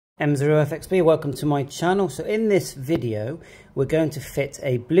M0FXB, welcome to my channel. So in this video we're going to fit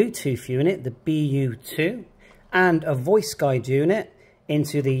a Bluetooth unit, the BU-2, and a voice guide unit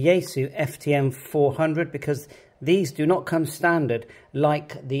into the YAESU FTM400, because these do not come standard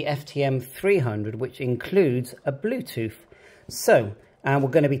like the FTM300, which includes a Bluetooth. So we're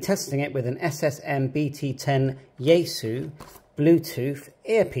going to be testing it with an SSM BT10 YAESU Bluetooth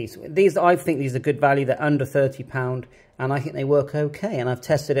earpiece. I think these are good value. They're under £30 and I think they work okay. And I've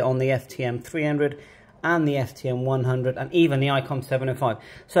tested it on the FTM300 and the FTM100 and even the ICOM 705.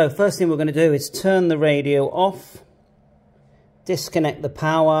 So first thing we're going to do is turn the radio off, disconnect the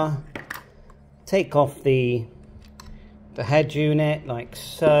power, take off the head unit like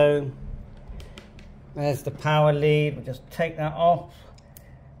so. There's the power lead. We'll just take that off,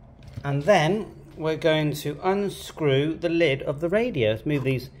 and then we're going to unscrew the lid of the radio. Let's move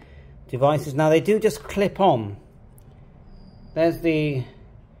these devices. Now they do just clip on. There's the,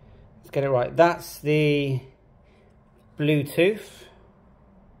 let's get it right, that's the Bluetooth.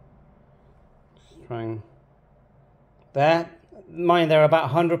 Just trying there. Mine, they're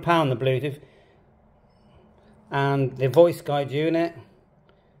about £100, the Bluetooth. And the voice guide unit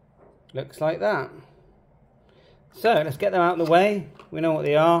looks like that. So let's get them out of the way. We know what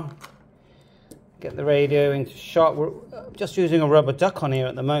they are. Get the radio into shot. We're just using a rubber duck on here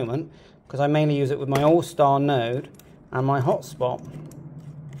at the moment because I mainly use it with my All-Star node and my hotspot.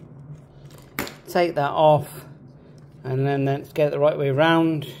 Take that off, and then let's get it the right way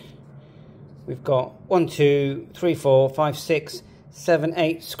around. We've got 1, 2, 3, 4, 5, 6, 7,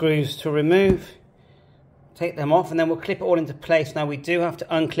 8 screws to remove. Take them off and then we'll clip it all into place. Now we do have to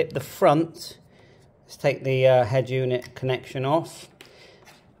unclip the front. Let's take the head unit connection off.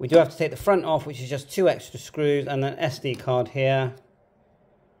 We do have to take the front off, which is just 2 extra screws and an SD card here.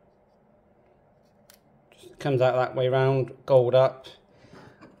 Just comes out that way round, gold up.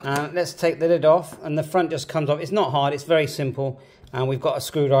 And let's take the lid off, and the front just comes off. It's not hard, it's very simple. And we've got a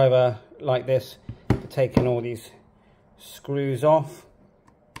screwdriver like this for taking all these screws off.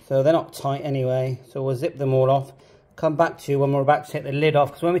 So they're not tight anyway, so we'll zip them all off. Come back to you when we're about to take the lid off,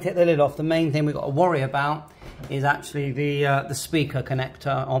 because when we take the lid off, the main thing we've got to worry about is actually the speaker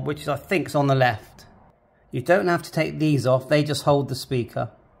connector, which I think is on the left. You don't have to take these off, they just hold the speaker.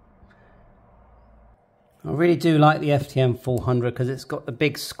 I really do like the FTM400 because it's got the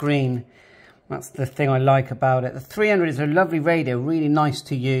big screen. That's the thing I like about it. The 300 is a lovely radio, really nice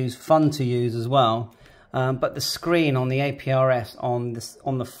to use, fun to use as well. But the screen on the APRS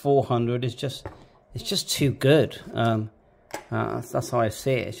on the 400 is just, it's just too good. That's how I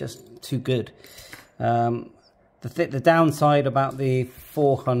see it. It's just too good. The downside about the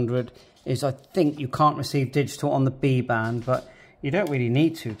 400 is I think you can't receive digital on the B band, but you don't really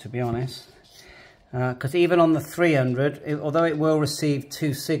need to be honest. Because even on the 300, although it will receive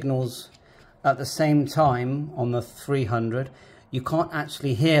 2 signals at the same time on the 300, you can't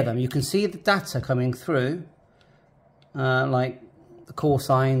actually hear them. You can see the data coming through, like the call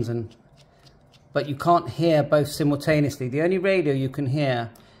signs, but you can't hear both simultaneously. The only radio you can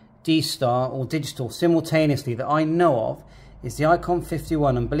hear D-Star or digital simultaneously that I know of is the ICOM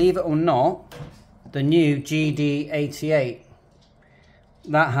 51, and believe it or not, the new GD88.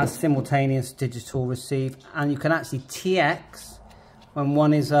 That has simultaneous digital receive, and you can actually TX when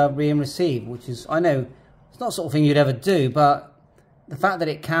one is being received, which is, I know, it's not sort of thing you'd ever do, but the fact that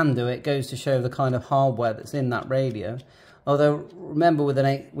it can do it goes to show the kind of hardware that's in that radio. Although, remember with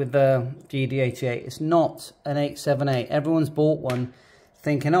the GD88, it's not an 878. Everyone's bought one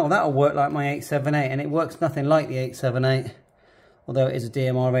thinking, oh, that'll work like my 878, and it works nothing like the 878, although it is a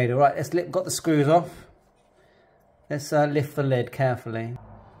DMR radio. Right, let's got the screws off. Let's lift the lid carefully.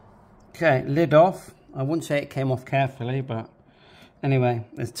 Okay, lid off. I wouldn't say it came off carefully, but anyway,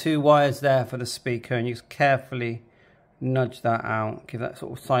 there's 2 wires there for the speaker, and you just carefully nudge that out. Give that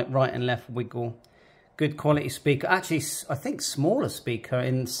sort of right and left wiggle. Good quality speaker. Actually, I think smaller speaker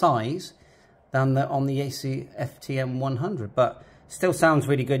in size than on the YAESU FTM100, but still sounds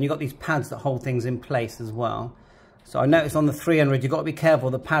really good. And you've got these pads that hold things in place as well. So I noticed on the 300, you've got to be careful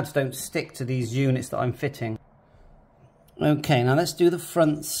the pads don't stick to these units that I'm fitting. Okay, now let's do the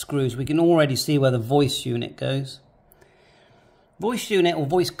front screws. We can already see where the voice unit goes. Voice unit or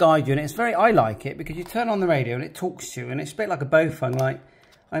voice guide unit, it's very, I like it because you turn on the radio and it talks to you, and it's a bit like a Bofung. Like,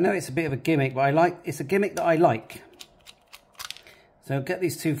 I know it's a bit of a gimmick, but it's a gimmick that I like. So get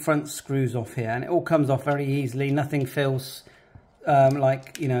these 2 front screws off here, and it all comes off very easily. Nothing feels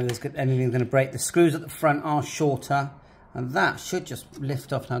like, you know, there's anything going to break. The screws at the front are shorter, and that should just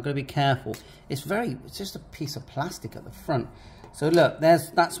lift off. Now I've got to be careful. It's just a piece of plastic at the front. So look,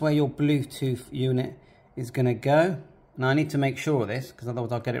 that's where your Bluetooth unit is going to go. Now I need to make sure of this because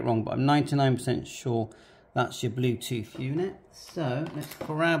otherwise I'll get it wrong, but I'm 99% sure that's your Bluetooth unit. So let's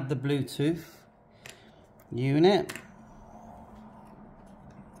grab the Bluetooth unit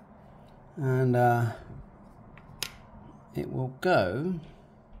and it will go.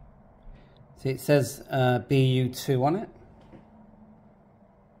 See, it says BU-2 on it.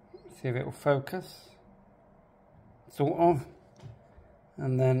 See if it will focus, sort of.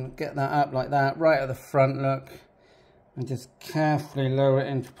 And then get that up like that, right at the front, look. And just carefully lower it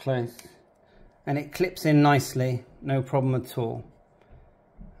into place. And it clips in nicely, no problem at all.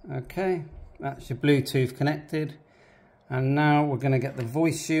 Okay, that's your Bluetooth connected. And now we're going to get the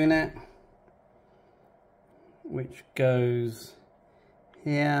voice unit, which goes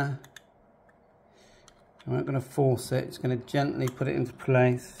here. I'm not going to force it, it's going to gently put it into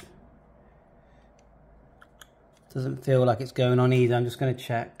place. Doesn't feel like it's going on either, I'm just going to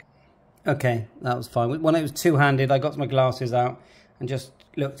check. Okay, that was fine. When it was two-handed, I got my glasses out and just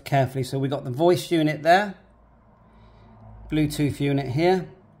looked carefully. So we got the voice unit there, Bluetooth unit here.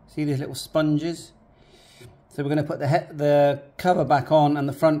 See these little sponges? So we're going to put the cover back on and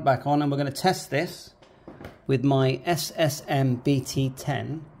the front back on, and we're going to test this with my SSM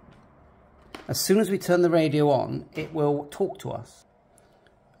BT10. As soon as we turn the radio on, it will talk to us.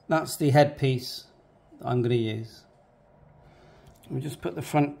 That's the headpiece that I'm going to use. We just put the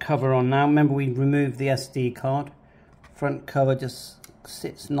front cover on now. Remember, we removed the SD card. Front cover just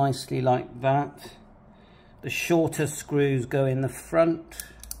sits nicely like that. The shorter screws go in the front,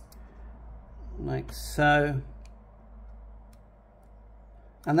 like so.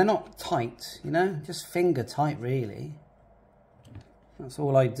 And they're not tight, you know, just finger tight really. That's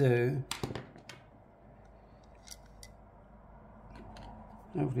all I do.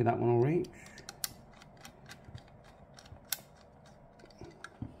 Hopefully that one will reach.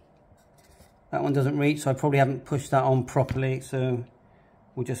 That one doesn't reach, so I probably haven't pushed that on properly, so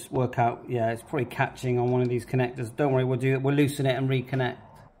we'll just work out. Yeah, it's probably catching on one of these connectors. Don't worry, we'll do it. We'll loosen it and reconnect.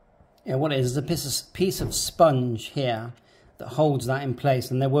 Yeah, what it is a piece of sponge here that holds that in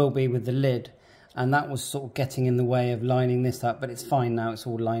place, and there will be with the lid, and that was sort of getting in the way of lining this up, but it's fine now. It's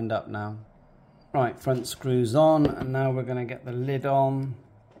all lined up now. Right, front screws on, and now we're going to get the lid on,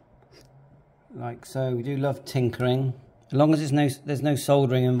 like so. We do love tinkering. As long as there's no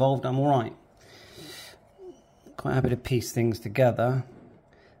soldering involved, I'm all right. Quite happy to piece things together.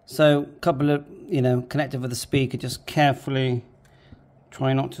 So, a couple of, you know, connected with the speaker, just carefully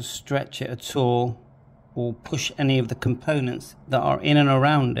try not to stretch it at all or push any of the components that are in and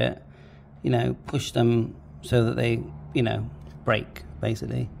around it, you know, push them so that they, you know, break,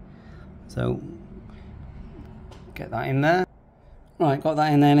 basically. So, get that in there. Right, got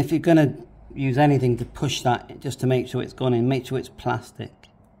that in there, and if you're going to use anything to push that, just to make sure it's gone in, make sure it's plastic.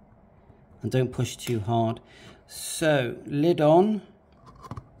 And don't push too hard. So, lid on.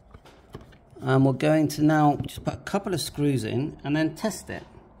 And we're going to now just put a couple of screws in and then test it.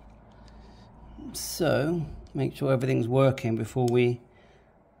 So, make sure everything's working before we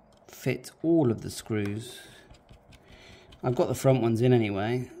fit all of the screws. I've got the front ones in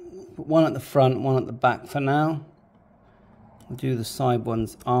anyway. Put one at the front, one at the back for now. We'll do the side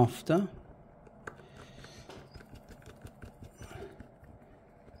ones after.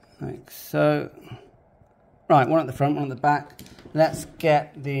 Like so. Right, one at the front, one at the back. Let's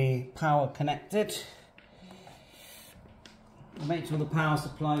get the power connected. Make sure the power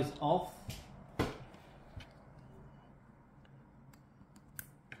supply is off.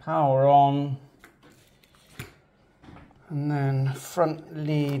 Power on. And then front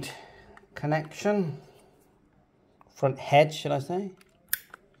lead connection. Front head, should I say.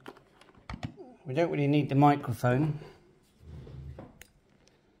 We don't really need the microphone.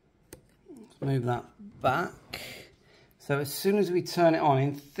 Let's move that back. So as soon as we turn it on,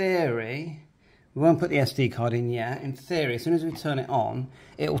 in theory, we won't put the SD card in yet. In theory, as soon as we turn it on,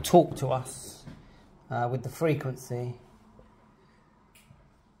 it will talk to us with the frequency.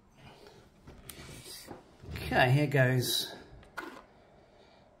 Okay, here goes.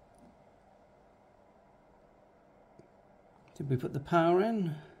 Did we put the power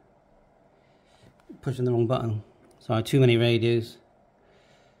in? Pushing the wrong button. Sorry, too many radios.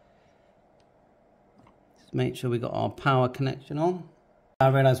 Just make sure we got our power connection on. I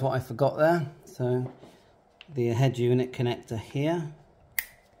realised what I forgot there. So the head unit connector here.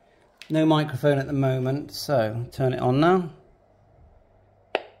 No microphone at the moment, so turn it on now.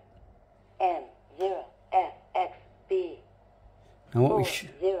 M0FXB. And what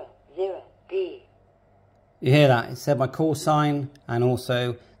 400D. You hear that? It said my call sign and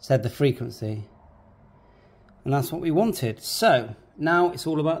also said the frequency. And that's what we wanted. So now it's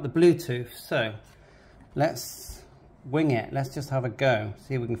all about the Bluetooth. So let's wing it. Let's just have a go.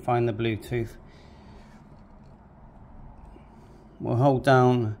 See if we can find the Bluetooth. We'll hold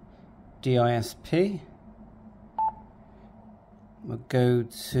down DISP. We'll go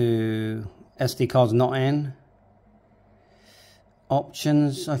to SD cards not in.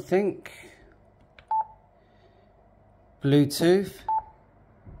 Options, I think. Bluetooth.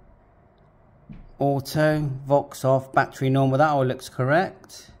 Auto, Vox off, battery normal. That all looks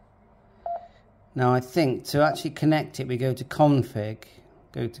correct. Now I think to actually connect it, we go to config.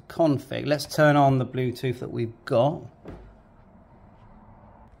 Go to config. Let's turn on the Bluetooth that we've got.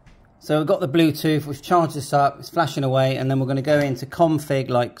 So we've got the Bluetooth, we've charged this up, it's flashing away, and then we're going to go into config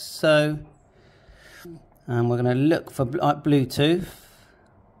like so. And we're going to look for Bluetooth.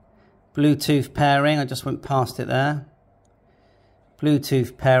 Bluetooth pairing, I just went past it there.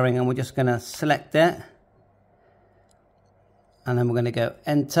 Bluetooth pairing, and we're just going to select it. And then we're going to go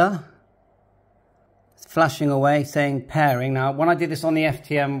enter. It's flashing away saying pairing. Now when I did this on the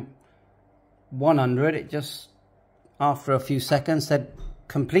FTM400, it just, after a few seconds, said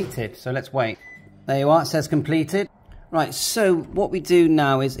completed. So let's wait. There you are, it says completed. Right, so what we do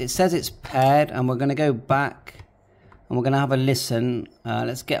now is it says it's paired, and we're going to go back and we're going to have a listen.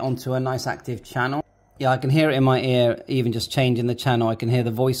 Let's get onto a nice active channel. Yeah, I can hear it in my ear, even just changing the channel. I can hear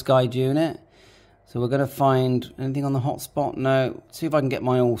the voice guide unit. So we're going to find anything on the hotspot. No. See if I can get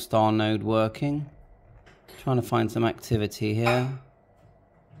my all-star node working. Trying to find some activity here.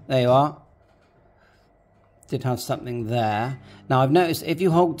 There you are. Did have something there. Now I've noticed if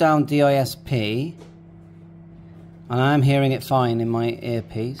you hold down DISP, and I'm hearing it fine in my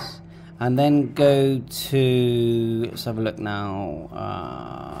earpiece, and then go to, let's have a look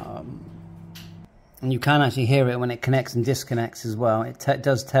now, and you can actually hear it when it connects and disconnects as well. It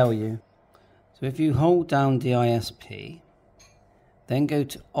does tell you. So if you hold down DISP, then go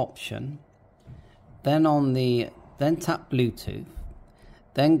to option, then tap Bluetooth,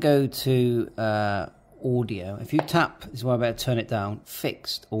 then go to audio. If you tap, this is why I better turn it down,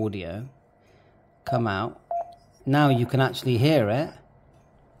 fixed audio, come out. Now you can actually hear it.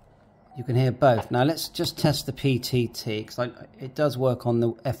 You can hear both. Now let's just test the PTT, because it does work on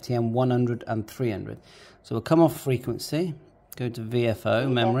the FTM100 and 300. So we'll come off frequency, go to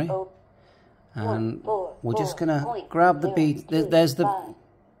VFO, memory, and we're just going to grab the B. There's the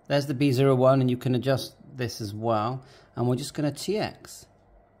B01, and you can adjust this as well. And we're just going to TX.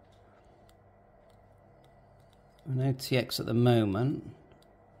 No TX at the moment.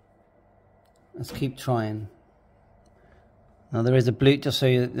 Let's keep trying. Now there is a Bluetooth, just so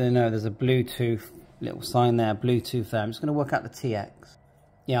you know, there's a Bluetooth little sign there, Bluetooth there. I'm just going to work out the TX.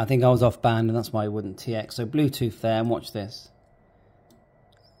 Yeah, I think I was off band, and that's why I wouldn't TX. So Bluetooth there, and watch this.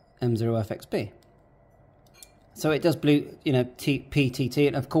 M0FXB. So it does PTT,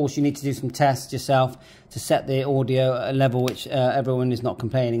 and of course you need to do some tests yourself to set the audio at a level which everyone is not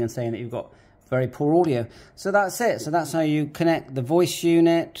complaining and saying that you've got very poor audio. So that's it. So that's how you connect the voice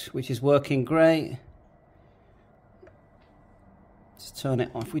unit, which is working great. Just turn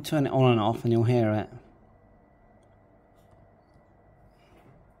it off. We turn it on and off, and you'll hear it.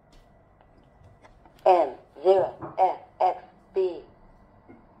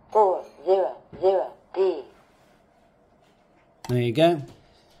 M0FXB400D. There you go.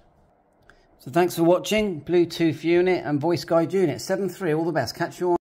 So thanks for watching. Bluetooth unit and voice guide unit 7.3. All the best. Catch you on.